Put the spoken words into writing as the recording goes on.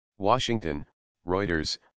Washington,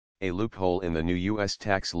 Reuters, a loophole in the new U.S.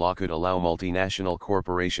 tax law could allow multinational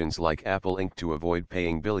corporations like Apple Inc. to avoid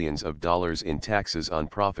paying billions of dollars in taxes on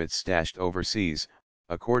profits stashed overseas,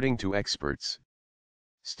 according to experts.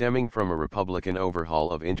 Stemming from a Republican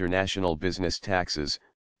overhaul of international business taxes,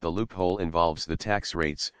 the loophole involves the tax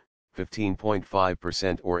rates,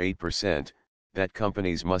 15.5% or 8%, that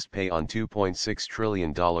companies must pay on $2.6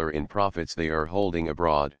 trillion in profits they are holding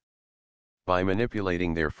abroad. By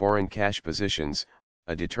manipulating their foreign cash positions,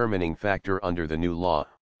 a determining factor under the new law,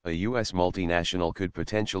 a U.S. multinational could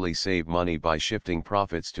potentially save money by shifting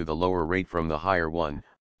profits to the lower rate from the higher one,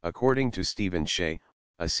 according to Stephen Shea,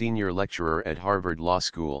 a senior lecturer at Harvard Law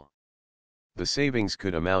School. The savings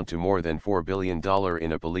could amount to more than $4 billion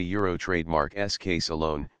in Apple Euro trademark S case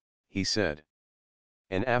alone, he said.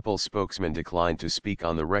 An Apple spokesman declined to speak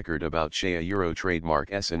on the record about Shea Euro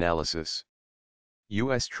trademark S analysis.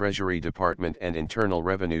 U.S. Treasury Department and Internal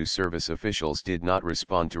Revenue Service officials did not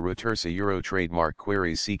respond to Reuters Euro trademark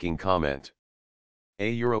queries seeking comment. A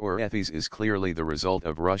Euro or ETHIS is clearly the result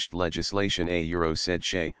of rushed legislation, A Euro said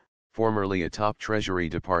Shea, formerly a top Treasury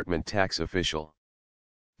Department tax official.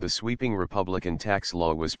 The sweeping Republican tax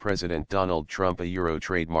law was President Donald Trump a Euro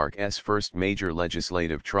trademark S first major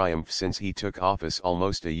legislative triumph since he took office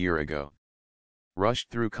almost a year ago. Rushed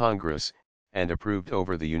through Congress, and approved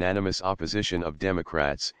over the unanimous opposition of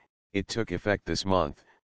Democrats, it took effect this month,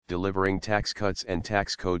 delivering tax cuts and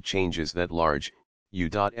tax code changes that large,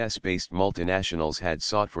 U.S.-based multinationals had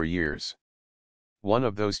sought for years. One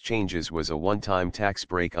of those changes was a one-time tax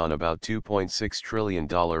break on about $2.6 trillion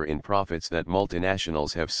in profits that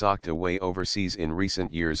multinationals have socked away overseas in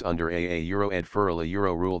recent years under a Euro ad furl a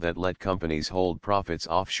Euro rule that let companies hold profits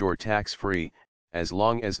offshore tax-free, as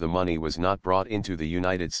long as the money was not brought into the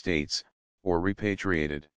United States, or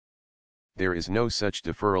repatriated. There is no such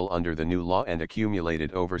deferral under the new law, and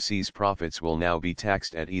accumulated overseas profits will now be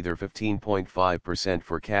taxed at either 15.5%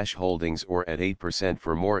 for cash holdings or at 8%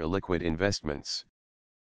 for more illiquid investments.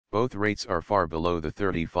 Both rates are far below the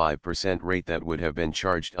 35% rate that would have been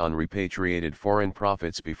charged on repatriated foreign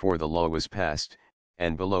profits before the law was passed,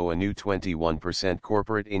 and below a new 21%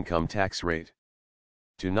 corporate income tax rate.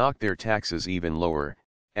 To knock their taxes even lower,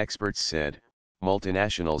 experts said,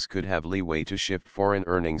 multinationals could have leeway to shift foreign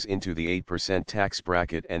earnings into the 8% tax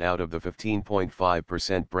bracket and out of the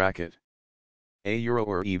 15.5% bracket. A Euro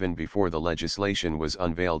or even before the legislation was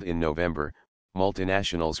unveiled in November,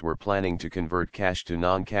 multinationals were planning to convert cash to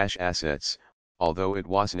non-cash assets, although it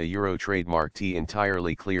wasn't a Euro trademark T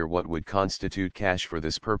entirely clear what would constitute cash for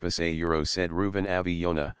this purpose, A Euro said Reuven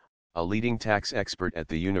Aviona, a leading tax expert at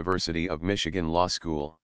the University of Michigan Law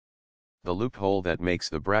School. The loophole that makes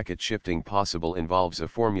the bracket shifting possible involves a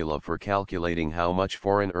formula for calculating how much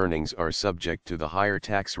foreign earnings are subject to the higher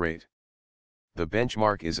tax rate. The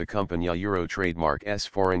benchmark is a company Euro trademark S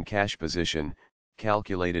foreign cash position,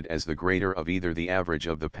 calculated as the greater of either the average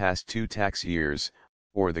of the past 2 tax years,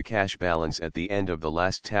 or the cash balance at the end of the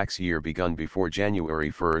last tax year begun before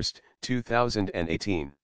January 1,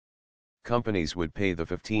 2018. Companies would pay the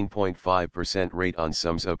 15.5% rate on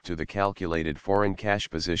sums up to the calculated foreign cash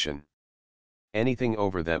position. Anything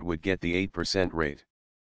over that would get the 8% rate.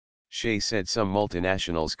 Shea said some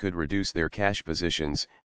multinationals could reduce their cash positions,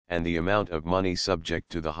 and the amount of money subject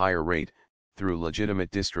to the higher rate, through legitimate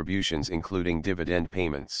distributions including dividend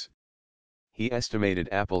payments. He estimated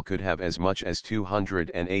Apple could have as much as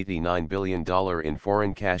 $289 billion in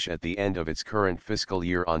foreign cash at the end of its current fiscal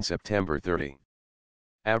year on September 30.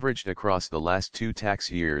 Averaged across the last 2 tax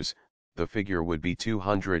years, the figure would be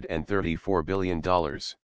 $234 billion.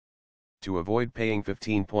 To avoid paying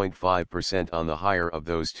 15.5% on the higher of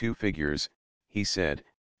those 2 figures, he said,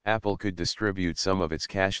 Apple could distribute some of its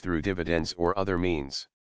cash through dividends or other means.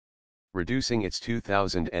 Reducing its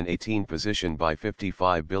 2018 position by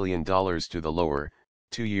 $55 billion to the lower,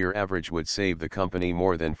 2-year average would save the company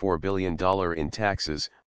more than $4 billion in taxes,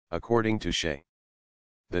 according to Shea.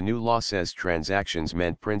 The new law says transactions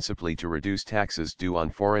meant principally to reduce taxes due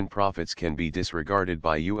on foreign profits can be disregarded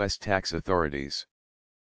by U.S. tax authorities.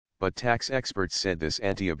 But tax experts said this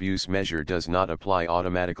anti-abuse measure does not apply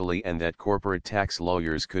automatically, and that corporate tax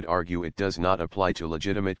lawyers could argue it does not apply to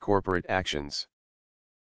legitimate corporate actions.